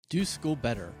Do School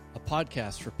Better, a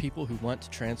podcast for people who want to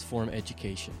transform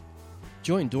education.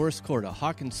 Join Doris Korda,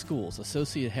 Hawken School's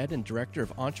Associate Head and Director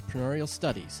of Entrepreneurial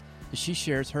Studies, as she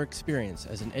shares her experience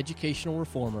as an educational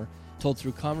reformer told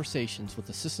through conversations with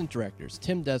Assistant Directors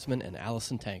Tim Desmond and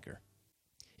Allison Tanker.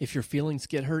 If your feelings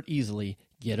get hurt easily,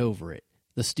 get over it.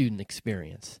 The student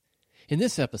experience. In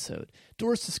this episode,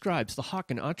 Doris describes the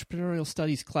Hawken Entrepreneurial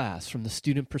Studies class from the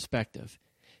student perspective.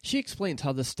 She explains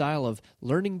how the style of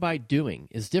learning by doing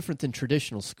is different than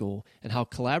traditional school and how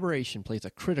collaboration plays a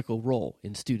critical role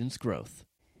in students' growth.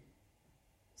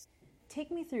 Take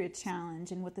me through a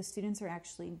challenge and what the students are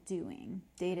actually doing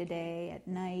day to day, at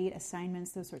night,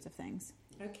 assignments, those sorts of things.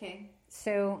 Okay.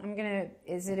 So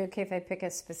is it okay if I pick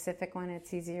a specific one?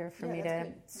 It's easier for me to.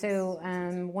 Good. So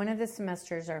one of the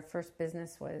semesters, our first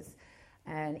business was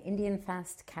an Indian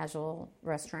fast casual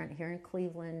restaurant here in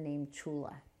Cleveland named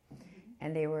Chula.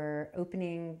 And they were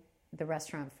opening the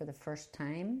restaurant for the first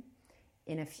time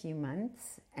in a few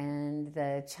months. And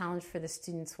the challenge for the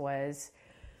students was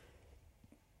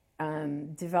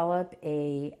develop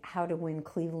a how to win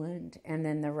Cleveland and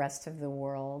then the rest of the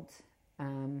world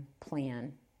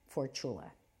plan for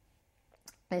Chula.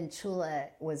 And Chula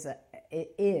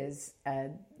is a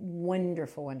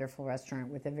wonderful, wonderful restaurant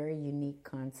with a very unique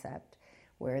concept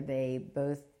where they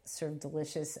both serve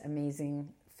delicious, amazing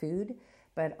food,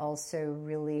 but also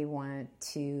really want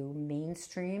to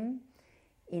mainstream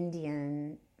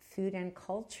Indian food and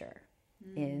culture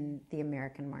in the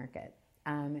American market.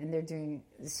 And they're doing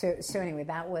so anyway,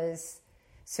 that was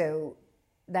the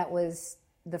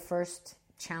first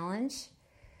challenge.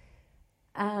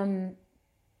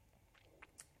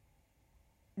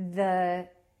 The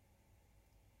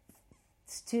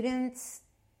students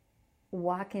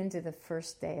walk into the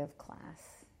first day of class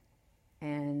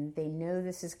and they know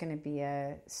this is going to be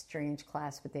a strange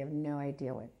class, but they have no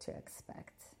idea what to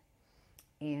expect.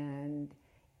 And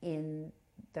in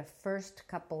the first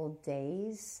couple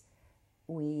days,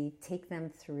 we take them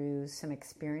through some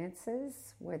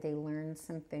experiences where they learn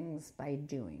some things by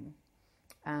doing.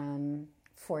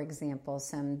 For example,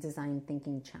 some design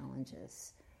thinking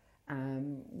challenges.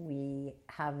 We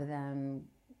have them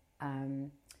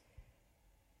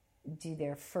do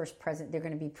their first present. They're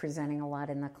going to be presenting a lot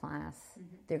in the class.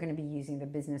 Mm-hmm. They're going to be using the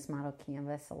business model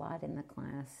canvas a lot in the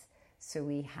class. So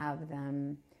we have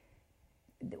an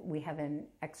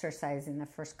exercise in the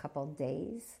first couple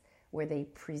days where they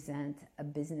present a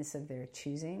business of their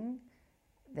choosing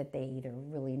that they either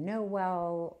really know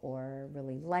well or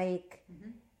really like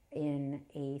in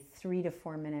a 3 to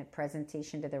 4 minute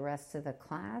presentation to the rest of the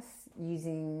class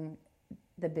using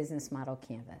the business model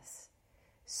canvas.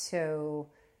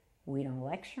 So we don't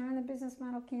lecture on the business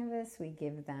model canvas. We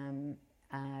give them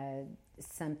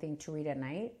something to read at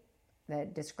night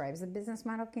that describes the business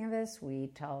model canvas. We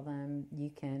tell them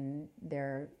there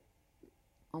are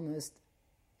almost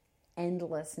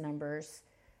endless numbers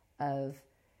of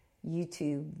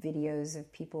YouTube videos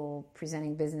of people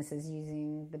presenting businesses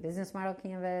using the business model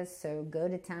canvas. So go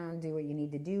to town, do what you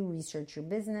need to do, research your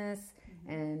business,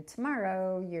 and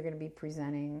tomorrow you're going to be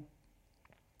presenting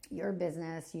your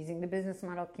business using the business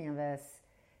model canvas,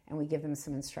 and we give them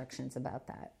some instructions about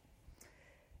that.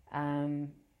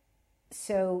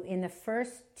 So in the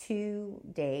first 2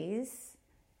 days,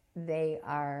 they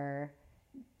are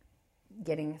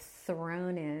getting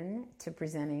thrown in to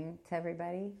presenting to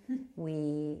everybody.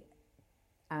 We,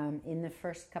 in the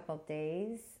first couple of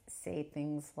days, say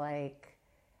things like,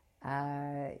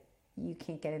 you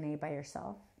can't get an A by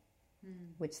yourself,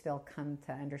 which they'll come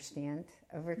to understand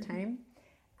over time.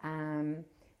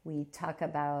 We talk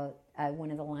about,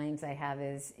 one of the lines I have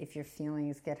is, if your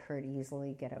feelings get hurt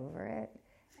easily, get over it.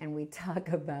 And we talk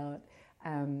about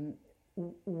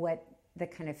what the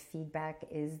kind of feedback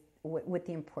is, what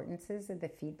the importance is of the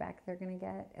feedback they're going to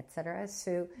get, et cetera.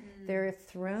 So they're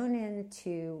thrown in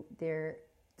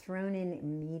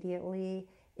immediately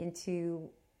into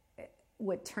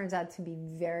what turns out to be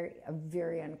a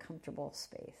very uncomfortable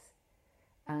space.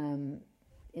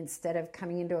 Instead of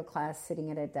coming into a class, sitting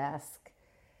at a desk,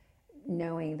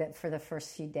 knowing that for the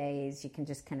first few days you can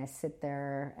just kind of sit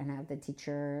there and have the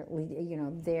teacher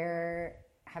lead, they're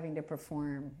having to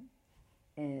perform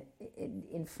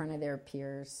in front of their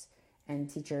peers and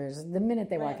teachers the minute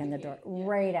they walk in the door,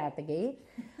 right out the gate.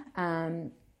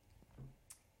 And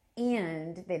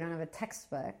they don't have a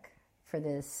textbook for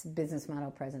this business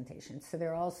model presentation. So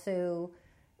they're also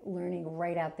learning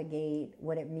right out the gate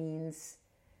what it means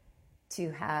to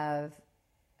have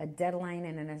a deadline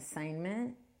and an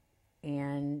assignment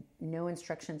and no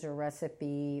instructions or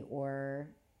recipe or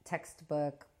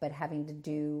textbook, but having to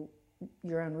do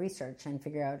your own research and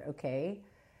figure out, okay,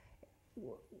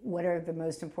 what are the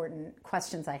most important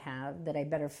questions I have that I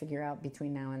better figure out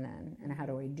between now and then, and how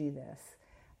do I do this?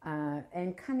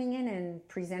 And coming in and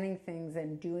presenting things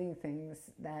and doing things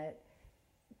that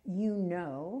you're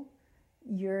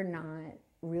not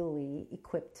really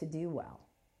equipped to do well.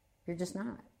 You're just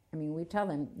not. I mean, we tell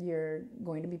them you're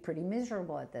going to be pretty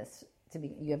miserable at this.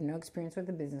 You have no experience with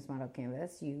the business model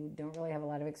canvas. You don't really have a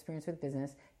lot of experience with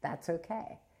business. That's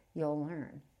okay. You'll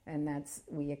learn, and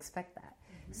we expect that.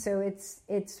 Mm-hmm. So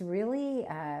it's really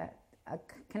a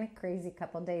kind of crazy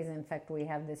couple of days. In fact, we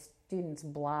have this student's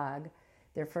blog.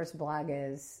 Their first blog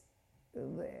is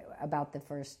about the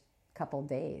first couple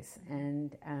days,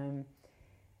 and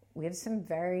we have some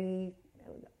very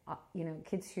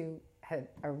kids who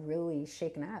are really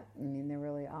shaken up. I mean, they're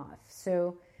really off.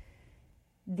 So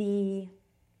there's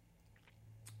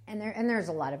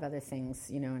a lot of other things,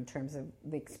 in terms of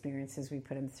the experiences we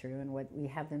put them through and what we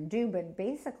have them do. But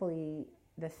basically,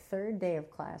 the third day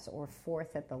of class, or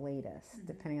fourth at the latest, mm-hmm.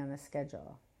 depending on the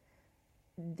schedule,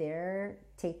 they're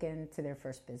taken to their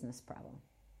first business problem.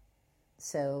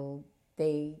 So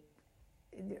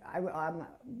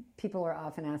people are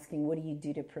often asking, what do you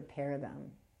do to prepare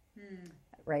them?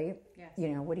 Right? Yes.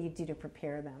 What do you do to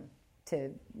prepare them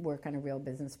to work on a real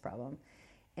business problem?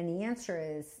 And the answer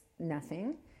is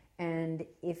nothing. And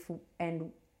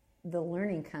the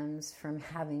learning comes from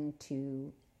having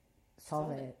to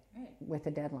solve it right. with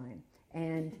a deadline.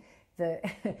 And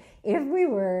if we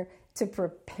were to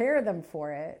prepare them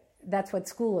for it, that's what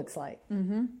school looks like.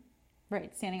 Mm-hmm.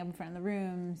 Right, standing up in front of the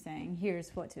room, saying,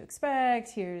 here's what to expect,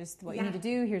 here's what you need to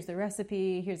do, here's the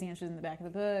recipe, here's the answers in the back of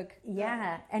the book.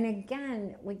 Yeah, and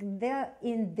again,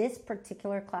 in this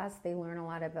particular class, they learn a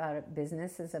lot about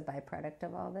business as a byproduct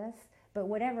of all this. But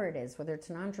whatever it is, whether it's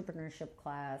an entrepreneurship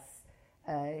class,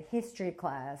 a history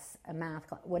class, a math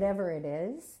class, whatever it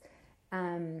is,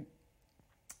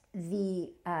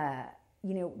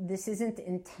 this isn't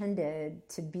intended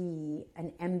to be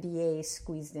an MBA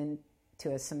squeezed into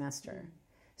a semester.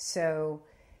 So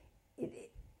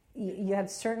you have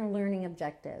certain learning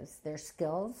objectives. There's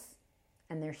skills,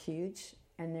 and they're huge,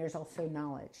 and there's also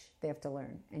knowledge they have to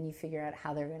learn, and you figure out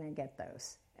how they're going to get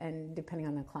those. And depending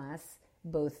on the class,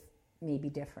 both may be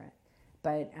different.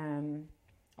 But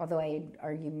although I'd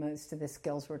argue most of the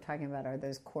skills we're talking about are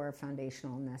those core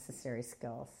foundational necessary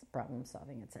skills, problem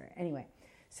solving, etc. Anyway,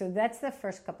 so that's the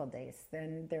first couple of days.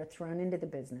 Then they're thrown into the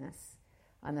business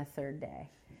on the third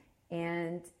day.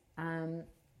 And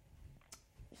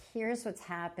here's what's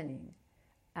happening.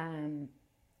 They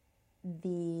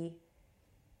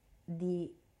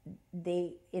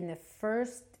in the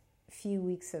first few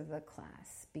weeks of the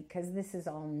class, because this is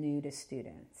all new to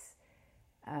students,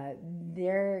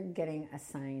 they're getting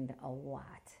assigned a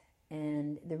lot.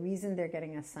 And the reason they're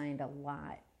getting assigned a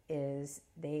lot is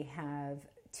they have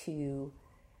to,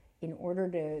 in order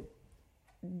to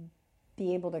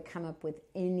be able to come up with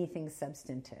anything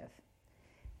substantive,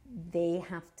 they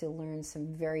have to learn some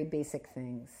very basic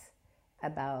things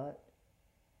about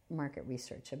market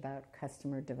research, about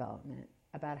customer development,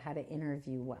 about how to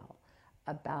interview well,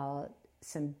 about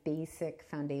some basic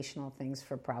foundational things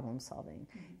for problem solving.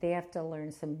 Mm-hmm. They have to learn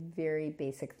some very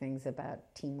basic things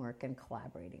about teamwork and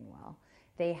collaborating well.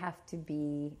 They have to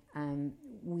be,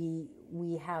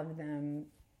 we have them,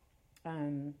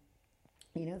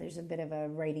 there's a bit of a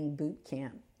writing boot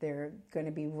camp. They're going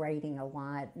to be writing a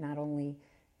lot, not only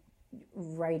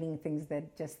writing things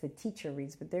that just the teacher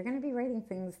reads, but they're going to be writing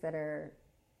things that are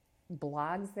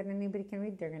blogs that anybody can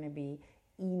read. They're going to be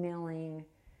emailing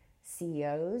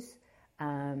CEOs.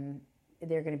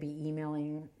 They're going to be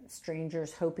emailing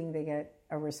strangers, hoping they get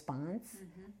a response.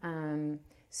 Mm-hmm.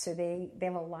 So they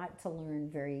have a lot to learn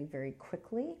very, very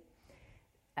quickly.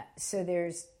 So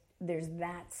there's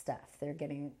that stuff. They're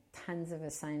getting tons of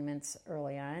assignments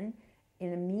early on.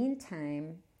 In the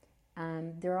meantime,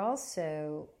 they're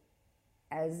also,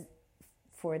 as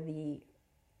for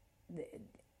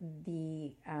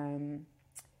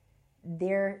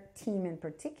their team in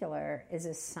particular is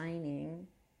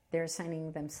they're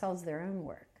assigning themselves their own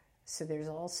work. So there's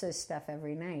also stuff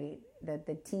every night that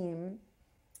the team,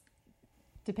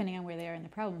 depending on where they are in the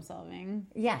problem solving,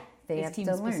 they have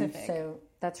to learn. Specific. So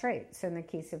that's right. So in the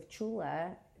case of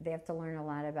Chula, they have to learn a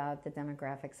lot about the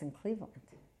demographics in Cleveland,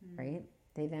 right?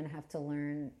 They then have to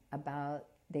learn about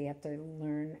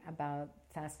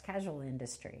fast casual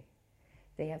industry.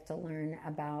 They have to learn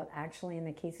about, actually in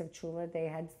the case of Chula, they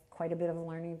had quite a bit of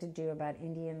learning to do about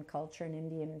Indian culture and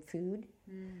Indian food.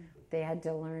 They had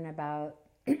to learn about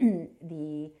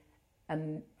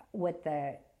what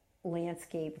the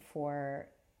landscape for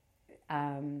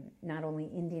not only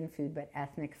Indian food but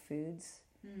ethnic foods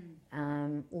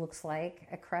looks like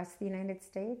across the United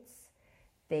States.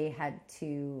 They had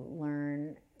to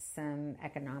learn some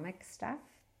economic stuff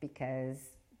because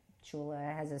Chula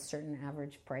has a certain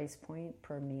average price point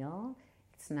per meal.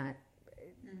 It's not,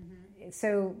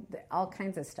 so all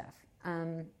kinds of stuff.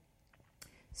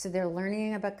 So they're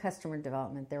learning about customer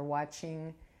development. They're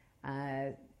watching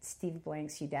Steve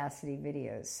Blank's Udacity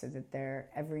videos so that they're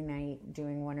every night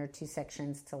doing 1 or 2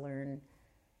 sections to learn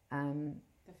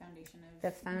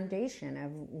the foundation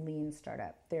of lean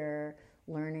startup. They're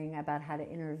learning about how to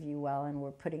interview well, and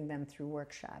we're putting them through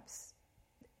workshops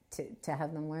to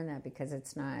have them learn that, because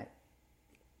it's not.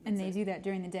 And they do that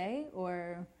during the day,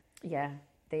 or? Yeah,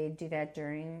 they do that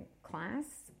during class.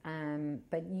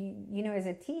 But you know, as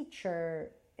a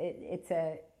teacher, it's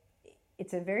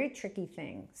a very tricky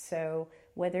thing. So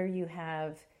whether you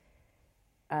have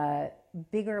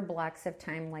bigger blocks of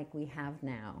time like we have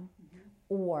now,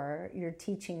 or you're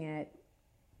teaching it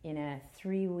in a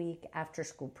 3-week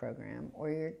after-school program,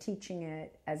 or you're teaching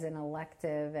it as an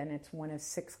elective and it's one of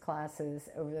 6 classes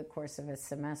over the course of a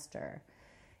semester,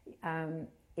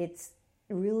 it's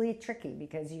really tricky,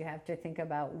 because you have to think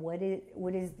about what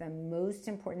is the most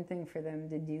important thing for them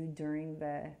to do during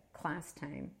the class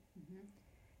time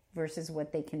versus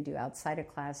what they can do outside of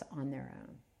class on their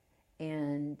own.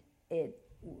 And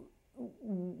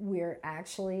we're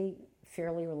actually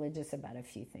fairly religious about a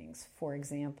few things. For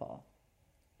example,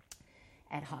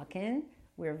 at Hawken,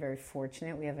 we're very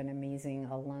fortunate. We have an amazing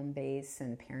alum base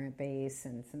and parent base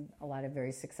and a lot of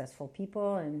very successful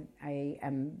people. And I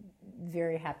am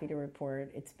very happy to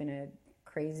report it's been a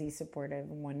crazy, supportive,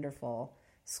 wonderful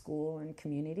school and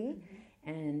community.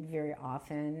 And very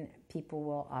often people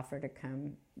will offer to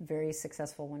come, very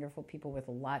successful, wonderful people with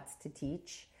lots to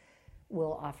teach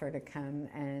will offer to come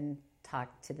and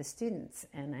talk to the students.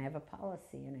 And I have a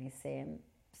policy, and I say,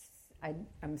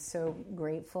 I'm so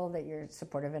grateful that you're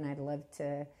supportive, and I'd love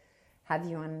to have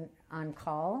you on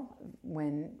call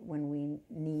when we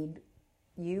need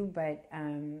you, but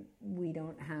we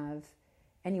don't have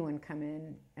anyone come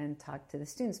in and talk to the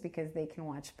students because they can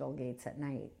watch Bill Gates at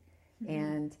night.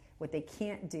 And what they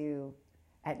can't do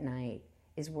at night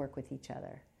is work with each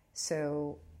other.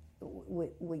 So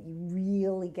what you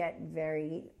really get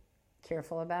very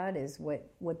careful about is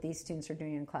what these students are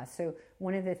doing in class. So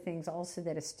one of the things also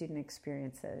that a student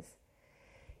experiences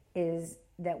is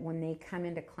that when they come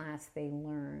into class, they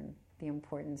learn the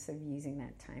importance of using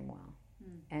that time well.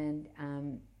 And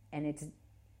it's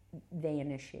they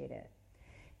initiate it.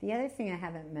 The other thing I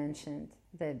haven't mentioned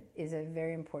that is a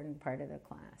very important part of the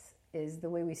class is the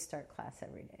way we start class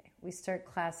every day. We start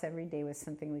class every day with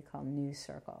something we call News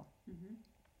Circle.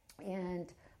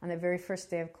 And on the very first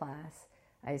day of class,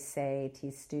 I say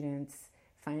to students,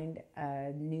 find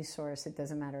a news source, it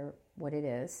doesn't matter what it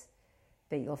is,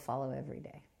 that you'll follow every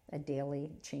day, a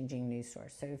daily changing news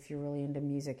source. So if you're really into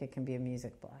music, it can be a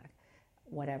music blog,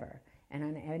 whatever. And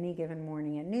on any given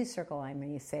morning at News Circle, I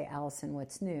may say, Allison,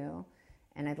 what's new?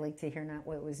 And I'd like to hear not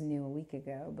what was new a week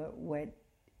ago, but what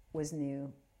was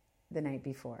new the night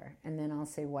before. And then I'll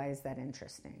say, why is that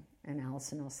interesting? And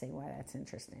Allison will say, why that's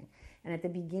interesting. And at the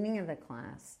beginning of the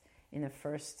class, in the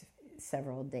first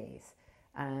several days,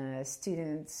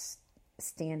 students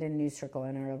stand in News Circle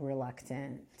and are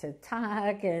reluctant to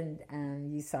talk,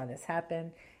 and you saw this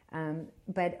happen.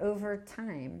 But over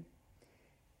time,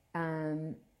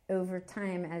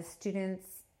 as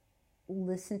students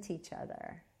listen to each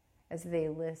other, as I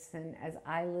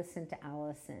listen to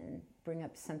Allison bring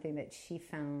up something that she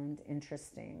found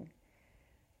interesting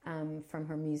from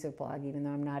her music blog, even though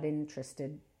I'm not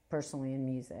interested personally in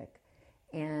music.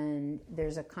 And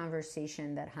there's a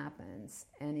conversation that happens,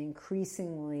 and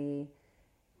increasingly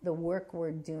the work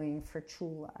we're doing for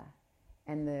Chula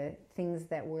and the things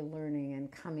that we're learning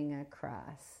and coming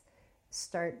across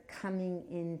start coming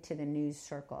into the News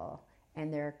Circle,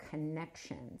 and there are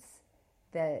connections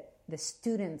that the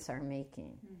students are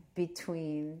making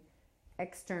between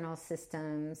external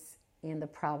systems and the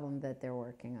problem that they're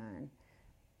working on,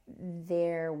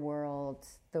 their world,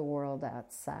 the world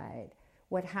outside.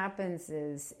 What happens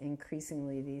is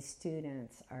increasingly these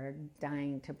students are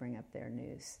dying to bring up their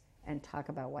news and talk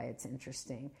about why it's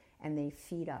interesting, and they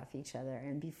feed off each other.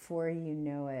 And before you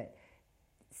know it,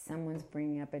 someone's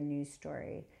bringing up a news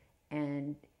story,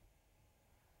 and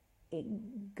it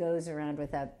goes around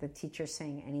without the teacher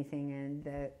saying anything, and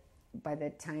by the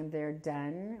time they're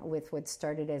done with what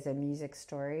started as a music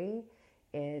story,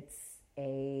 it's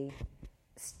a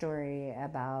story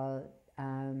about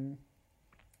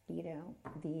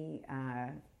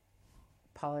the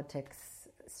politics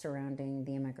surrounding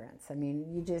the immigrants. I mean,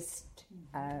 you just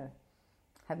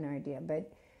have no idea.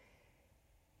 But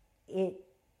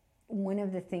one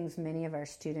of the things many of our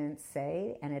students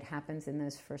say, and it happens in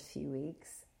those first few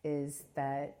weeks, is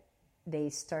that they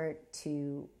start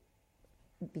to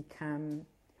becomes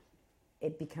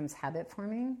habit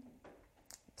forming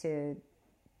to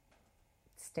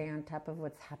stay on top of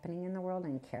what's happening in the world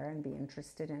and care and be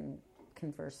interested and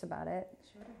converse about it.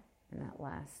 Sure. And that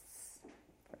lasts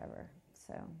forever.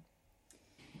 So,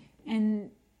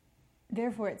 and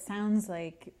therefore it sounds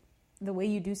like the way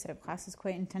you do set up class is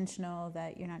quite intentional,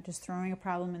 that you're not just throwing a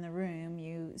problem in the room.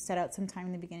 You set out some time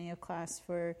in the beginning of class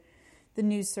for the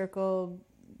news circle,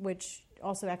 which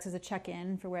also acts as a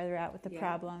check-in for where they're at with the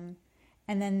problem.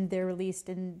 And then they're released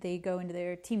and they go into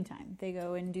their team time. They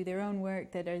go and do their own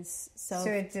work that is self...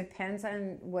 So it depends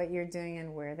on what you're doing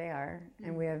and where they are. Mm-hmm.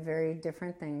 And we have very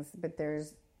different things, but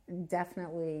there's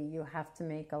definitely, you have to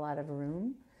make a lot of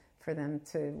room for them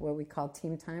to, what we call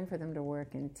team time, for them to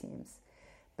work in teams.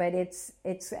 But it's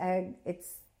a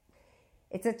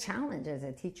challenge as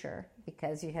a teacher,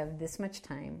 because you have this much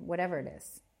time, whatever it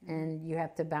is, and you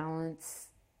have to balance.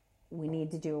 We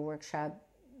need to do a workshop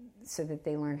so that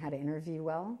they learn how to interview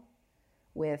well,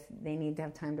 with they need to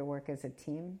have time to work as a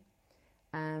team.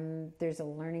 There's a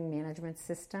learning management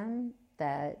system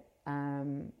that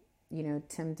Tim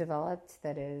developed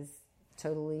that is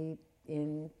totally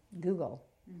in Google.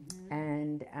 Mm-hmm.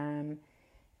 And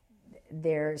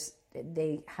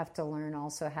they have to learn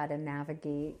also how to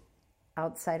navigate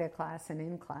outside of class and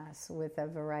in class with a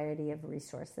variety of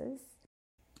resources.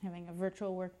 Having a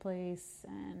virtual workplace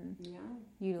and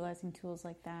utilizing tools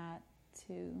like that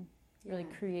to really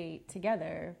create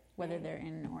together, whether they're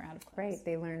in or out of class. Right.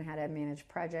 They learn how to manage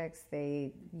projects.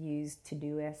 They use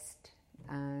Todoist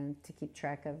to keep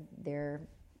track of their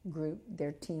group,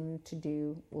 their team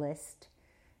to-do list,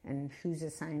 and who's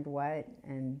assigned what,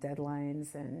 and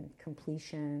deadlines and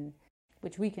completion.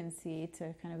 Which we can see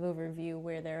to kind of overview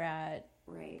where they're at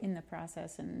in the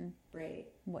process and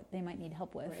what they might need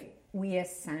help with. Right. We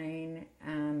assign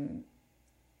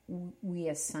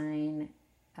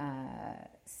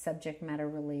subject matter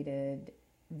related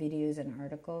videos and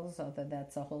articles, although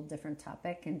that's a whole different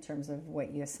topic in terms of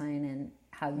what you assign and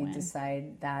how you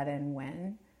decide that and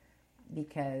when,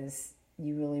 because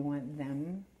you really want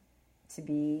them to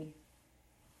be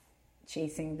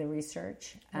chasing the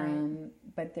research.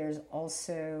 But there's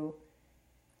also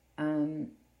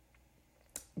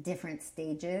different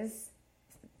stages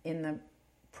in the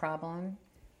problem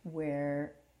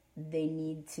where they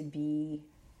need to be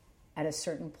at a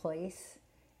certain place,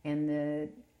 and the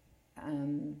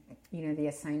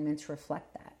assignments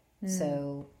reflect that. Mm.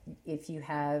 So if you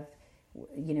have,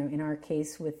 in our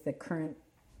case with the current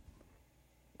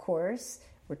course,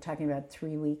 we're talking about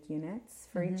 3-week units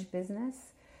for each business.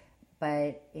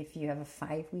 But if you have a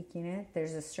 5-week unit,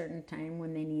 there's a certain time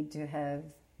when they need to have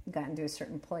gotten to a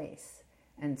certain place.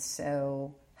 And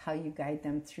so how you guide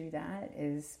them through that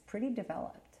is pretty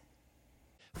developed.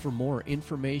 For more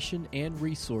information and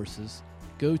resources,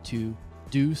 go to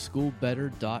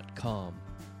DoSchoolBetter.com.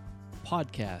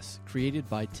 Podcasts created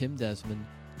by Tim Desmond,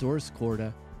 Doris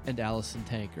Korda, and Allison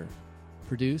Tanker.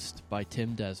 Produced by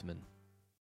Tim Desmond.